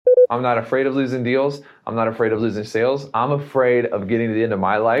I'm not afraid of losing deals. I'm not afraid of losing sales. I'm afraid of getting to the end of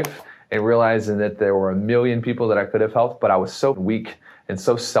my life and realizing that there were a million people that I could have helped, but I was so weak and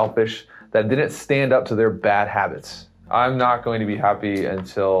so selfish that I didn't stand up to their bad habits. I'm not going to be happy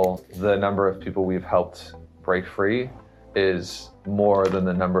until the number of people we've helped break free is more than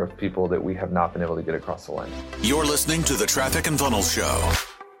the number of people that we have not been able to get across the line. You're listening to the Traffic and Funnels Show.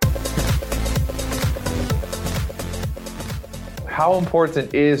 How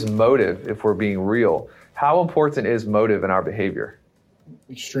important is motive if we're being real? How important is motive in our behavior?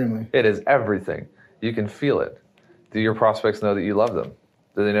 Extremely. It is everything. You can feel it. Do your prospects know that you love them?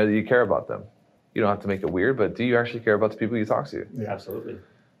 Do they know that you care about them? You don't have to make it weird, but do you actually care about the people you talk to? Yeah. Absolutely.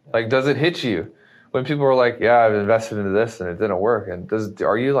 Like, does it hit you when people are like, yeah, I've invested into this and it didn't work? And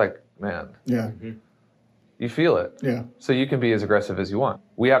are you like, man? Yeah. Mm-hmm. You feel it. Yeah. So you can be as aggressive as you want.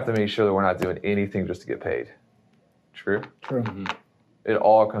 We have to make sure that we're not doing anything just to get paid. True? True. Mm-hmm. It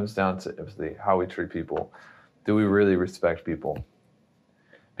all comes down to empathy, how we treat people. Do we really respect people?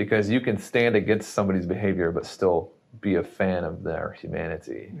 Because you can stand against somebody's behavior but still be a fan of their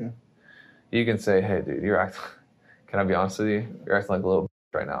humanity. Yeah. You can say, hey, dude, can I be honest with you? You're acting like a little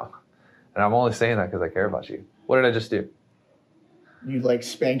right now. And I'm only saying that because I care about you. What did I just do? You like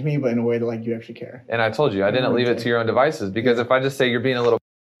spanked me, but in a way that like you actually care. And I told you, I didn't leave it to your own devices, because if I just say you're being a little,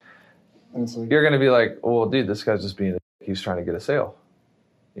 you're going to be like, well, dude, this guy's just being he's trying to get a sale.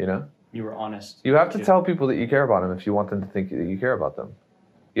 You know? You were honest. You have to tell people that you care about them if you want them to think that you care about them.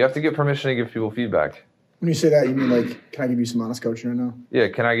 You have to get permission to give people feedback. When you say that, you mean like, can I give you some honest coaching right now? Yeah,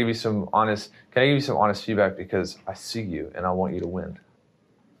 can I give you some honest feedback because I see you and I want you to win?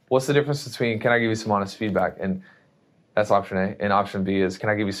 What's the difference between can I give you some honest feedback, and that's option A, and option B is can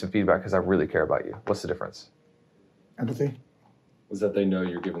I give you some feedback because I really care about you? What's the difference? Empathy. Is that they know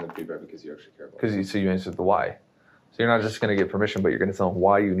you're giving them feedback because you actually care about them. So you answered the why. So you're not just going to get permission, but you're going to tell them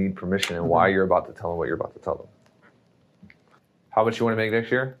why you need permission and why you're about to tell them what you're about to tell them. How much you want to make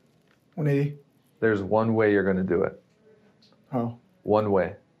next year? 180. There's one way you're going to do it. How? One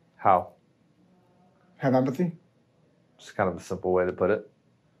way. How? Have empathy. It's kind of a simple way to put it,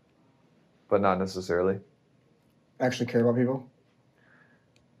 but not necessarily. Actually care about people.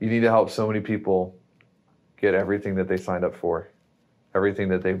 You need to help so many people get everything that they signed up for, everything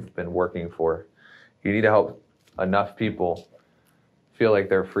that they've been working for. You need to help enough people feel like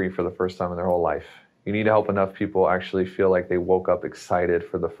they're free for the first time in their whole life. You need to help enough people actually feel like they woke up excited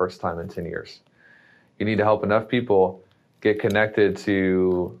for the first time in 10 years. You need to help enough people get connected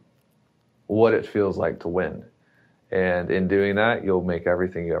to what it feels like to win. And in doing that, you'll make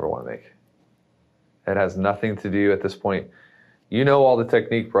everything you ever want to make. It has nothing to do at this point. You know all the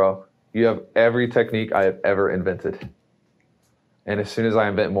technique, bro. You have every technique I have ever invented. And as soon as I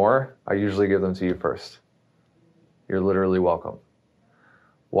invent more, I usually give them to you first. You're literally welcome.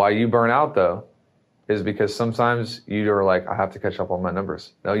 Why you burn out, though, is because sometimes you are like, I have to catch up on my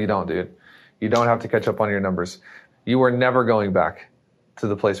numbers. No, you don't, dude. You don't have to catch up on your numbers. You are never going back to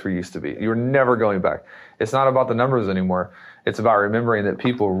the place where you used to be. You're never going back. It's not about the numbers anymore. It's about remembering that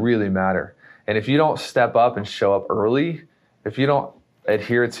people really matter. And if you don't step up and show up early, if you don't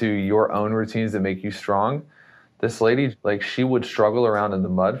adhere to your own routines that make you strong, this lady, like, she would struggle around in the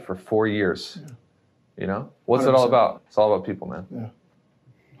mud for 4 years. Yeah. You know? What's 100%. It all about? It's all about people, man. Yeah.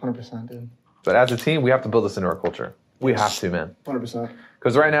 100%, dude. But as a team, we have to build this into our culture. We have to, man. 100%.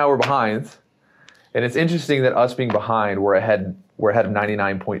 Because right now we're behind. And it's interesting that us being behind, we're ahead of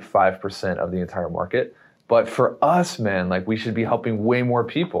 99.5% of the entire market. But for us, man, like, we should be helping way more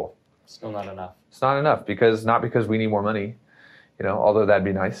people. Still not enough. It's not enough not because we need more money, you know, although that'd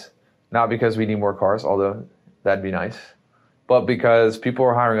be nice. Not because we need more cars, although that'd be nice. But because people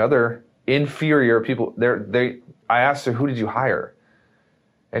are hiring other inferior people. I asked her, who did you hire?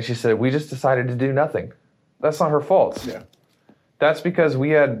 And she said, we just decided to do nothing. That's not her fault. Yeah. That's because we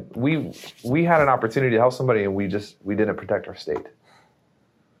had an opportunity to help somebody and we didn't protect our state.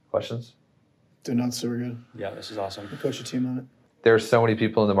 Questions? Dude, not super good. Yeah, this is awesome. We coach a team on it. There's so many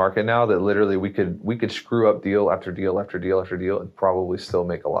people in the market now that literally we could screw up deal after deal after deal after deal and probably still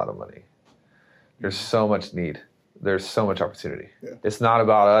make a lot of money. There's so much need. There's so much opportunity. Yeah. It's not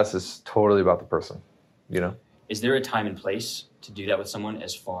about us. It's totally about the person, you know? Is there a time and place to do that with someone,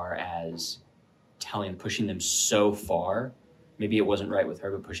 as far as pushing them so far? Maybe it wasn't right with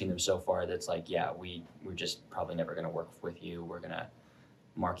her, but pushing them so far that's like, yeah, we're just probably never going to work with you. We're going to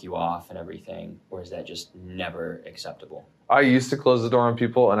mark you off and everything. Or is that just never acceptable? I used to close the door on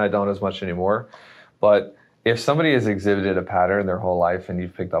people, and I don't as much anymore. But if somebody has exhibited a pattern their whole life and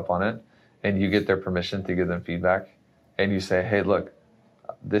you've picked up on it, and you get their permission to give them feedback, and you say, hey, look,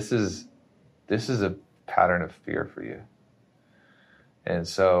 this is a pattern of fear for you. And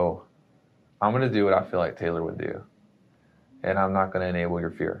so I'm going to do what I feel like Taylor would do. And I'm not going to enable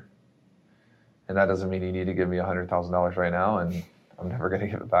your fear. And that doesn't mean you need to give me $100,000 right now and I'm never going to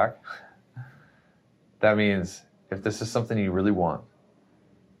give it back. That means if this is something you really want,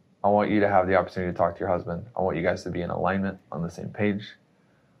 I want you to have the opportunity to talk to your husband. I want you guys to be in alignment, on the same page.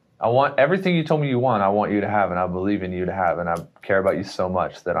 I want everything you told me you want, I want you to have, and I believe in you to have, and I care about you so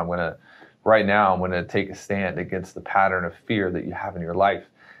much that I'm going to take a stand against the pattern of fear that you have in your life.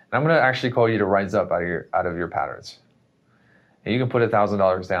 And I'm going to actually call you to rise up out of your patterns. And you can put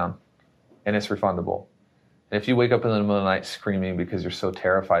 $1,000 down, and it's refundable. And if you wake up in the middle of the night screaming because you're so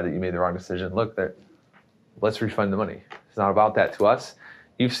terrified that you made the wrong decision, look, let's refund the money. It's not about that to us.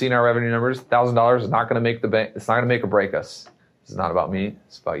 You've seen our revenue numbers. $1,000 is not going to make the bank. It's not going to make or break us. This is not about me.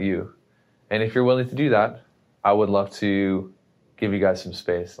 It's about you. And if you're willing to do that, I would love to give you guys some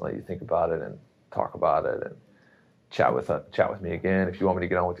space and let you think about it and talk about it and chat with me again if you want me to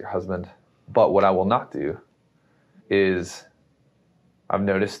get on with your husband. But what I will not do is, I've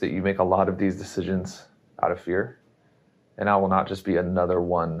noticed that you make a lot of these decisions out of fear, and I will not just be another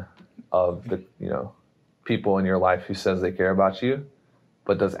one of the people in your life who says they care about you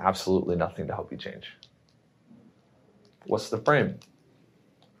but does absolutely nothing to help you change. What's the frame?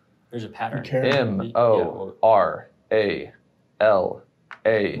 There's a pattern. MORALAUTHO.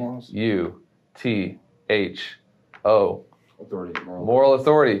 Authority. Moral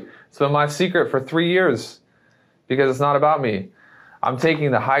authority. It's been my secret for 3 years because it's not about me. I'm taking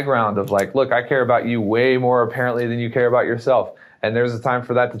the high ground of like, look, I care about you way more apparently than you care about yourself. And there's a time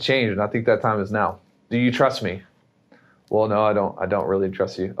for that to change, and I think that time is now. Do you trust me? Well, no, I don't really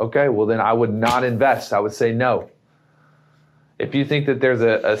trust you. Okay, well then I would not invest. I would say no. If you think that there's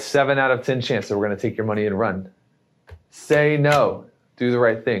a 7 out of 10 chance that we're going to take your money and run, say no. Do the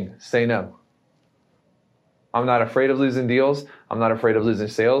right thing. Say no. I'm not afraid of losing deals. I'm not afraid of losing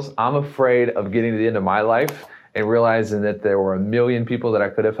sales. I'm afraid of getting to the end of my life and realizing that there were 1 million people that I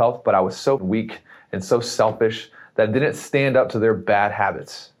could have helped, but I was so weak and so selfish that I didn't stand up to their bad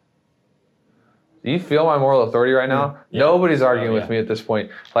habits. Do you feel my moral authority right now? Yeah. Nobody's arguing with me at this point.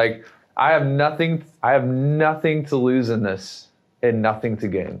 Like, I have nothing to lose in this and nothing to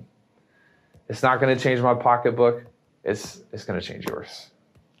gain. It's not going to change my pocketbook. It's going to change yours.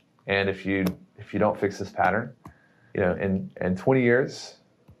 And if you don't fix this pattern, in 20 years,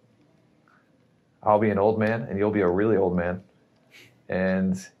 I'll be an old man and you'll be a really old man.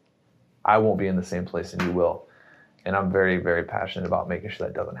 And I won't be in the same place and you will. And I'm very, very passionate about making sure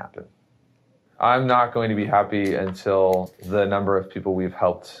that doesn't happen. I'm not going to be happy until the number of people we've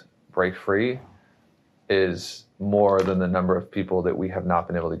helped break free is more than the number of people that we have not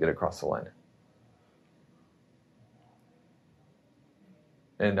been able to get across the line.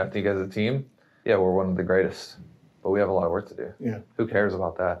 And I think as a team, we're one of the greatest, but we have a lot of work to do. Yeah. Who cares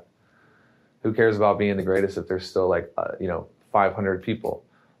about that? Who cares about being the greatest if there's still 500 people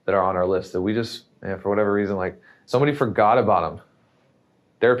that are on our list that we just, for whatever reason, somebody forgot about them.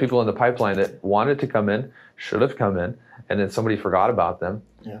 There are people in the pipeline that wanted to come in, should have come in, and then somebody forgot about them,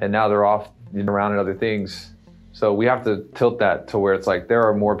 and now they're off around in other things. So we have to tilt that to where it's like there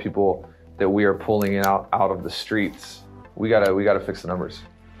are more people that we are pulling out of the streets. We gotta fix the numbers.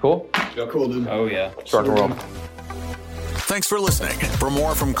 Cool? Cool, dude. Oh yeah. Start the world. Thanks for listening. For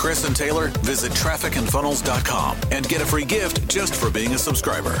more from Chris and Taylor, visit trafficandfunnels.com and get a free gift just for being a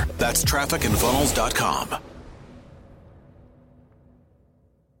subscriber. That's trafficandfunnels.com.